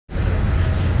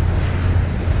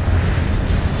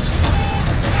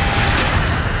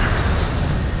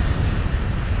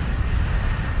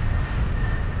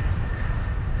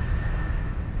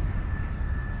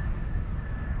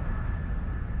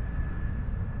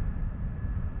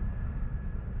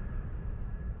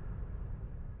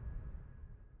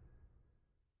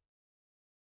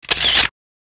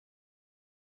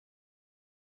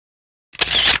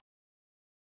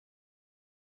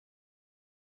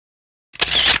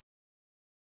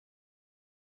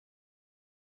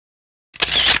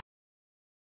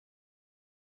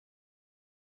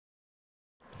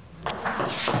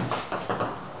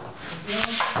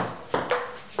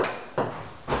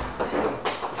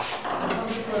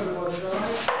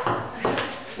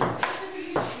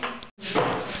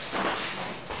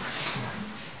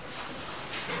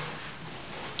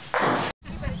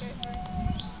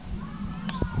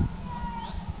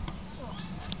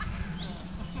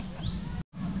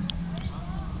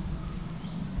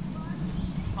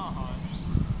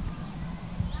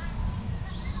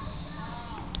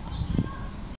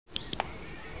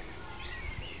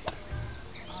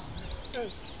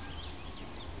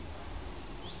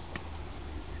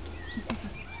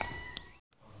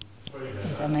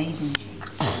It's amazing.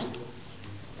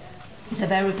 It's a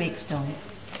very big stone,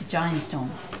 a giant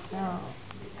stone. No.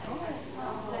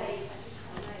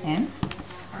 And?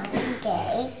 One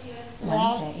day.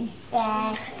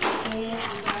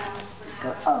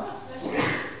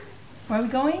 Where are we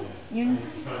going?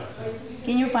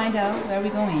 Can you find out where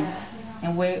we're going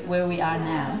and where we are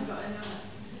now?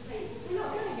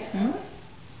 Hmm?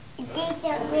 This is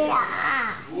where I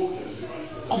am.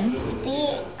 It's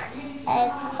big,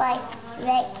 quite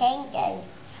rectangle.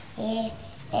 It's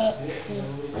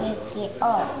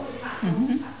all.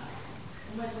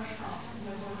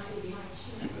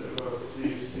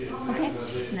 Okay,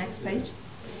 next page.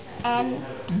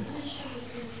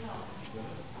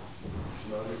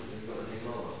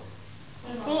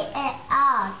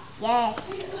 VAR, yes,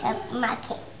 the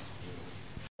market.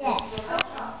 Yes.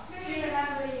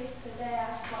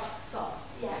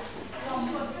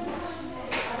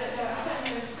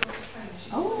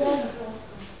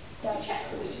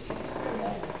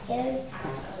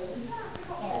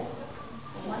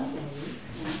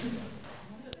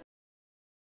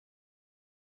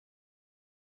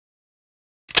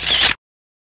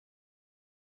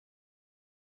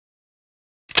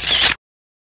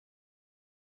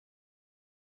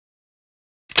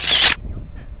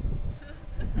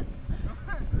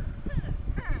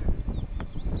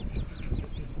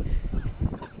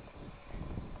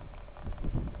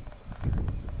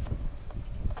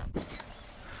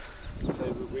 So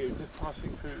we were just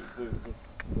passing through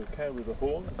the cow with the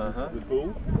horn, the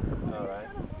bull. Alright.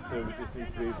 So we just need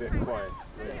to be a bit quiet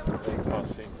when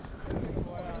passing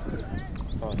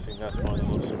that one and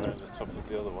also around the top of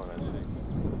the other one actually.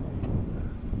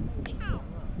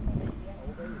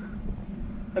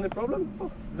 Any problem?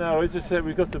 Oh. No, we just said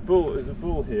we've got a bull, there's a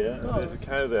bull here and there's a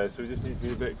cow there, so we just need to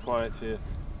be a bit quiet here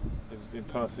in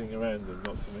passing around them,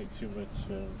 not to make too much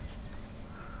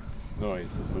noise,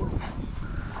 that's all.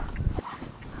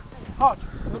 Chodź,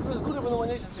 z góry będą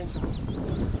ładniejsze zdjęcia.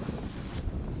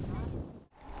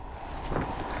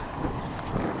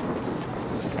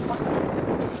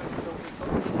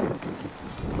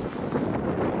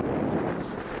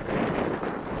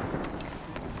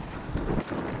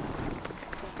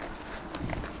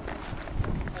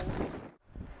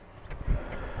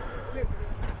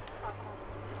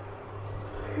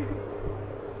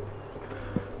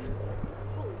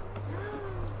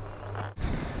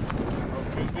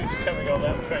 Who's coming on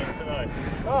that train tonight?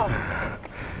 Oh.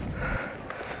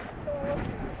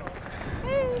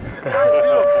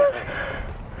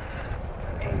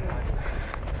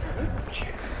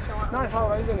 Nice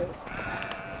hallway, isn't it?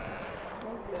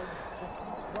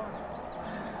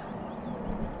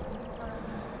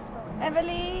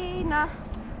 Evelina!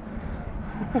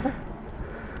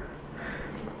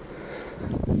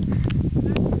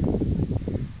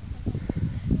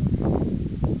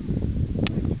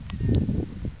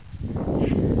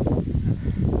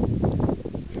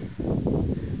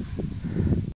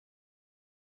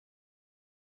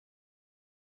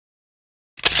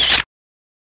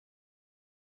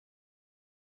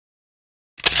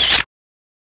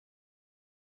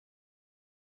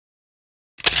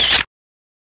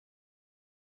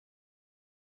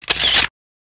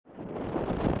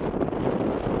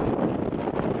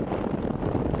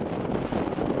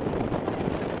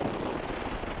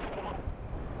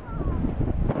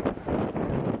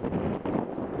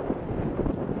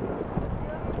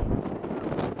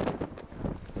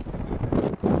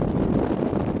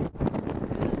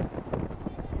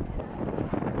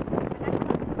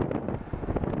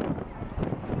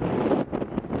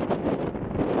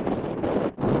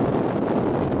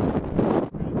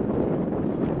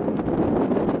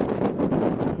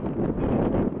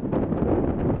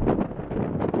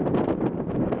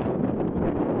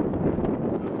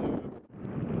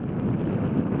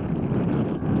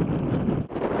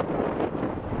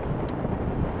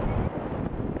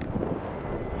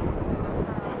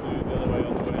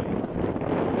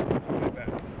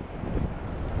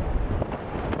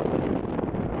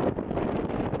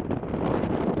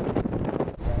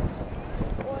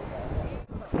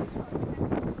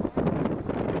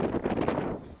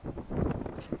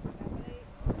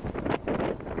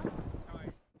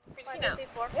 Okay.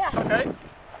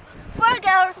 4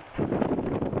 girls.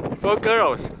 4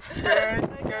 girls.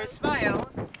 Girl, smile.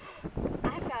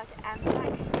 I felt I'm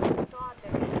like a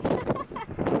daughter.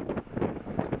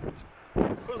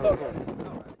 Who's daughter?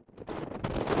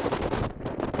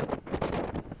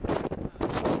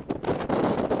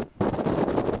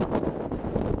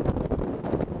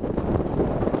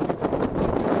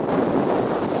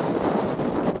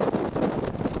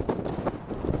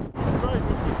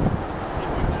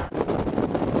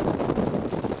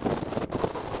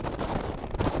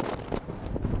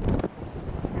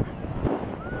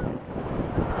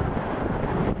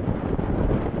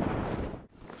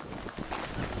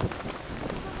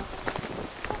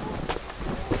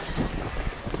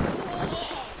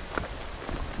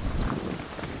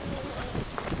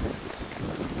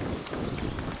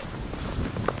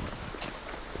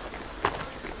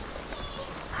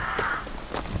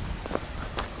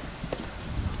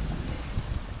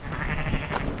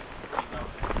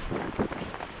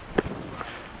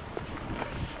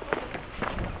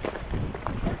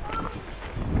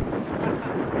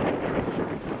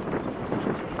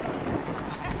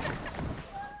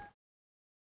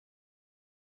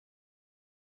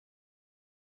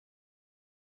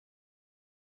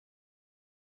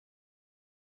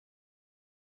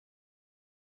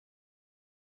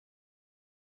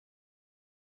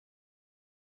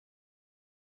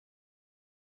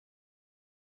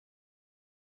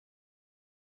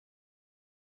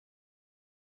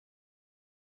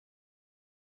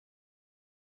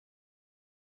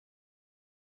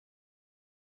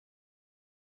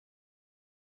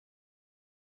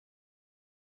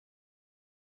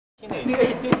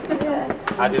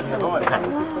 I didn't know it.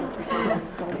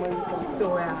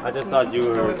 I just thought you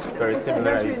were very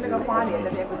similar age.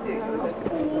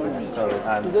 So,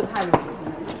 and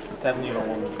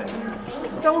 7-year-old thing.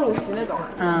 钟乳石那种。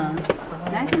嗯，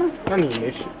来什么？那你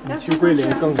没事，你去桂林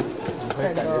更，你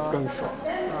会感觉更爽。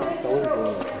哦，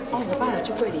我爸有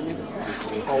去桂林那个。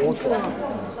好爽。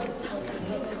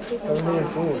但是那个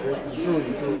中午是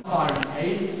一柱。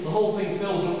 the whole thing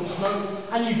fills up with smoke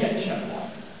and you get choked.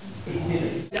 It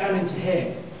didn't. Down into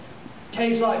here.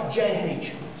 Caves like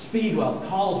JH, Speedwell,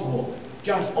 Carlswall,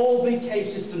 just all big cave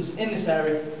systems in this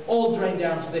area, all drain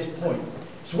down to this point.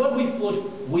 So when we flood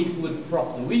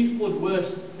properly. We flood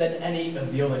worse than any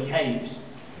of the other caves.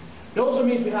 It also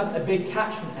means we have a big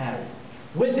catchment area.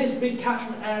 With this big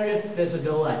catchment area, there's a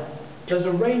delay. There's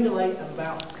a rain delay of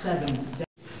about 7 days.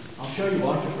 I'll show you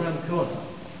one just around the corner.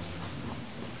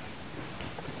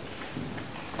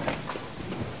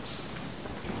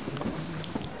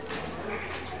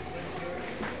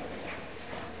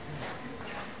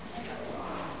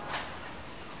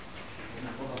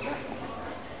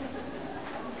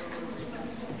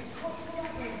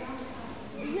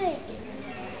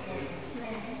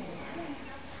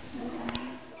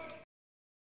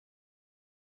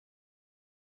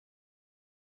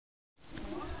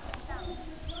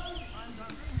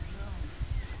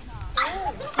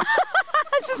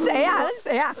是谁呀？是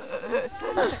谁呀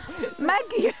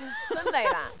？Maggie。孙磊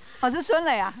啦。哦，是孙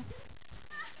磊啊。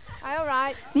All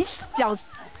right。你脚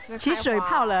起水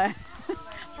泡了。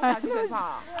他起水泡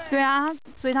啊？对啊，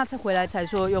所以他才回来才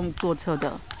说用坐车的。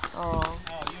哦。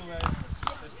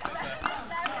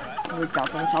我的脚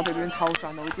整个小腿这边超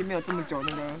酸的，我已经没有这么久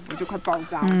那个，我就快爆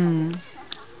炸了。嗯。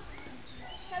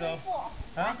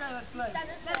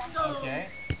OK。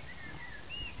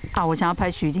啊，我想要拍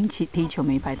许婷踢球，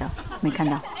没拍到，没看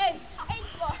到。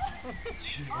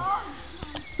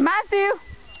Matthew。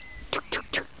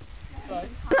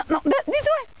No, this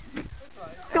way.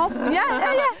 Go.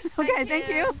 Yeah. Okay, thank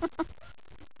you.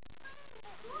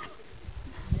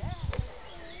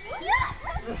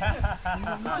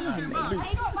 很美丽。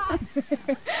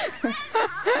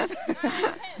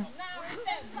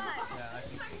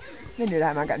那女的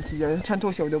还蛮敢踢的，穿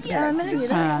拖鞋我都不太敢踢。那个女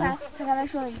的她刚才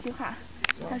说了一句话，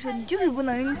她说你就是不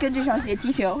能跟这双鞋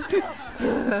踢球。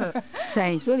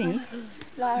谁说你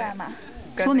？Laura 嘛。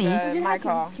说你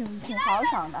？Michael。挺豪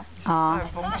爽的。啊。很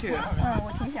风趣。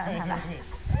我挺喜欢他的。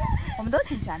我们都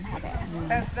挺喜欢他的。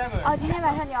哦，今天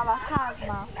晚上你要玩 Hug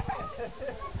吗？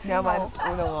你要玩舞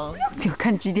龙吗？就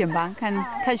看几点吧，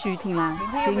看徐婷啦，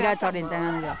就应该早点在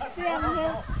那个。对啊，明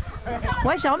天。我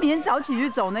还想要明天早起去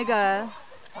走那个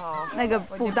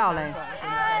步道嘞。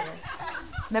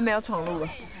妹妹要闯路了。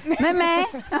妹妹。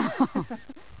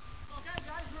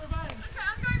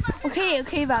我可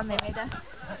以把妹妹的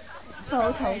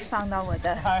photos 放到我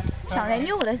的校内。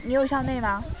你有校内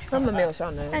吗？根本没有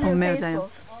校内。我们没有在用。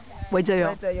维哲有。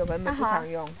维哲有，根本不常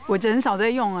用。维哲很少在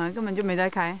用啊，根本就没在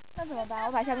开。那怎么办？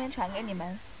我把照片传给你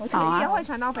们。我先会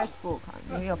传到 Facebook，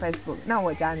 你有 Facebook， 那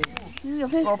我加你。有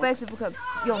我 Facebook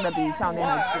用的比校内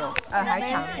还久，还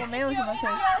长。我没有什么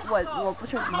我不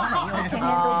是什么很用，天天都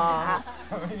查。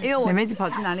因为我妹妹子跑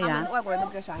去哪里啊？外国人都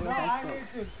比较喜欢用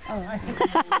Facebook。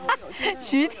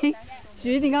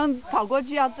徐玉婷刚跑过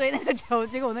去要追那个球，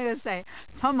结果那个谁，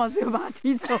长毛队友把他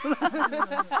踢走了，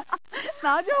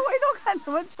然后就回头看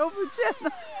怎么球不见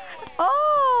了。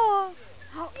哦，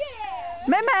好，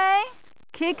妹妹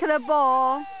kick the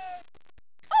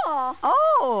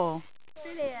ball。Oh,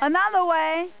 another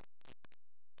way.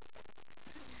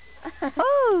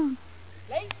 Oh.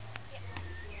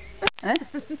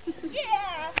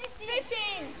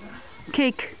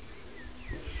 Kick.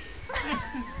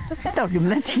 到底有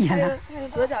没有踢啊？他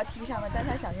用左脚踢上了，但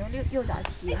他想用右脚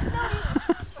踢。哇，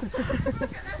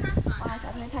小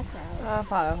朋友太可爱了。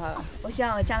发了。我希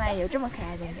望我将来有这么可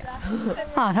爱的女儿。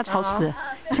啊，他吵死了！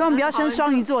千万不要生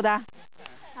双鱼座的，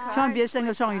千万别生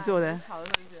个双鱼座的，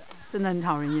真的很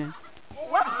讨人厌。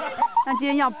那今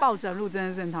天要抱枕路真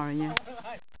的是很讨人厌。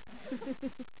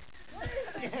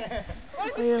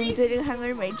哎呦，你对这个韩国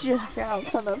人没治了，这让我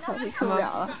看到他就受不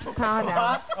了了。我看到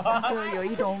他俩，就有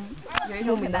一种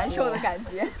很难受的感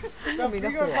觉。莫名的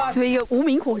火。所以一个无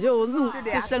名火就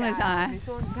升了上来。你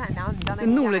说，你看，然后你到那就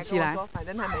怒了起来。反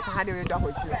正他没看，他6月就要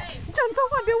回去了。讲脏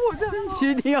话给我的，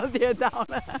徐婷又跌倒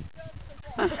了。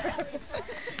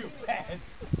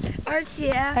而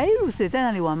且，哎，露水在那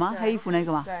里玩吗？黑衣服那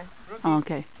个吗？对。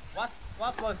OK。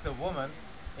 What was the woman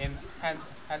in hand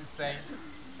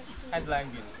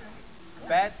language?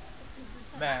 Bad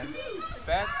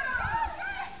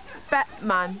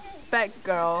man, bad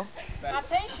girl. bad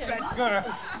girl.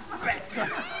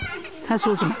 他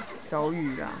说什么？手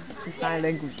语啦，是 sign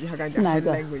language， 他刚讲哪一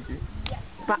个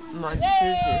language。Bad man 就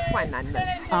是指坏男人。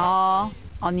哦，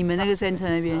你们那个 center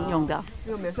那边用的。因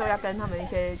为我们有时候要跟他们一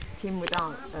些听不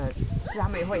到，就是他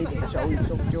们也会一点手语，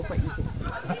所以我们就会一起。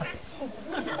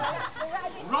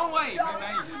Wrong way,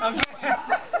 okay.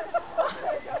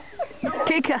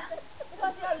 Kick.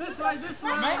 This way.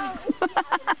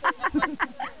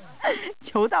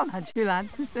 球到哪去了？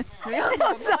没有手在。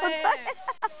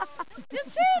就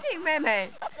确定，妹妹。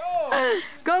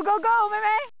Go go go， 妹妹。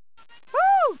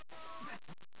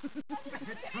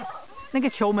那个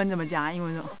球门怎么讲？英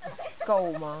文说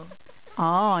 ？Go 吗？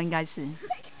哦，应该是。 1, 2,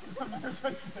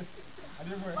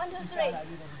 3.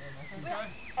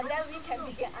 And then we can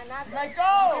begin another. Let go.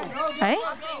 哎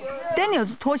 ，Daniel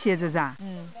脱鞋子是啊？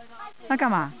那干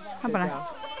嘛？他本来。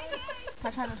他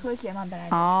穿着拖鞋嘛，本来。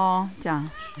哦，这样。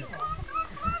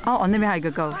哦，那边还有一个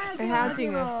go。哎，他要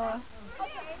进了。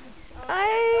哎。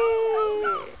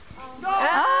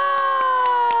啊！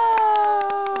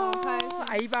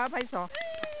阿姨帮他拍手。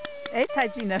哎，太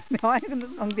近了，赶快跟他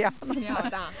弄掉。你好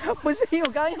大。不是，因为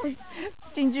我刚刚用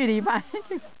近距离拍。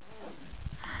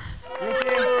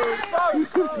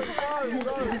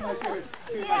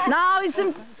Now it's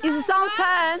Song's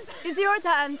turn. It's your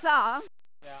turn, Song.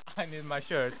 Yeah, I need my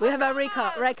shirt. We have a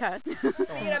record.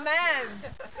 You're a man.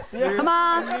 Come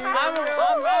on. I'm a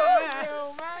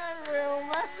real man.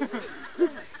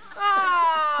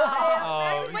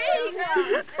 Oh,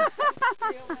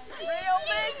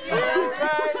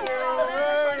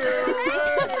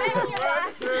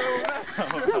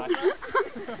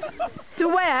 To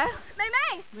where?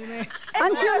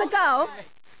 Until the go.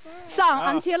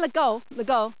 Song, until the go. The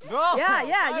go. Go.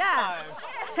 Yeah.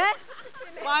 10?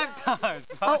 5 times.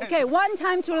 Okay, 1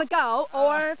 time to the go,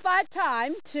 or 5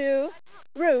 times to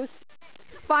Ruth.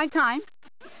 5 times.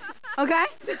 Okay?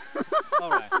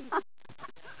 Alright.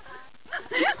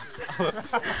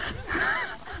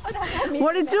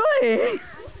 What are you doing?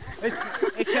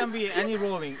 It can be any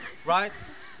rolling, right?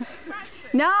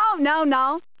 No.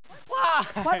 Why?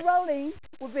 What rolling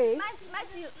would be?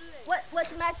 Matthew, what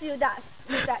Matthew does?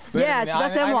 Yes,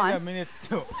 that's the I one. need a minute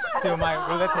to my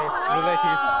relatives.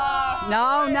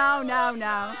 No. You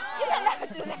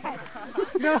cannot do that.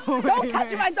 No. Don't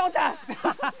touch my daughter.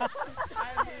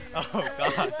 Oh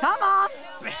God. Come on.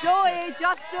 Do it.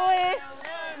 Just do it.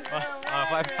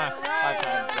 5 times.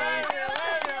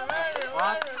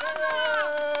 What?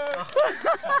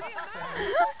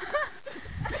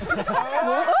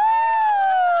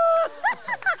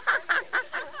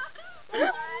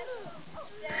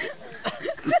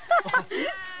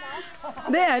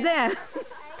 There.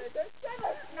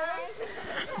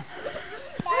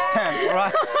 10,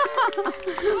 right?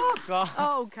 God.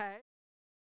 Okay.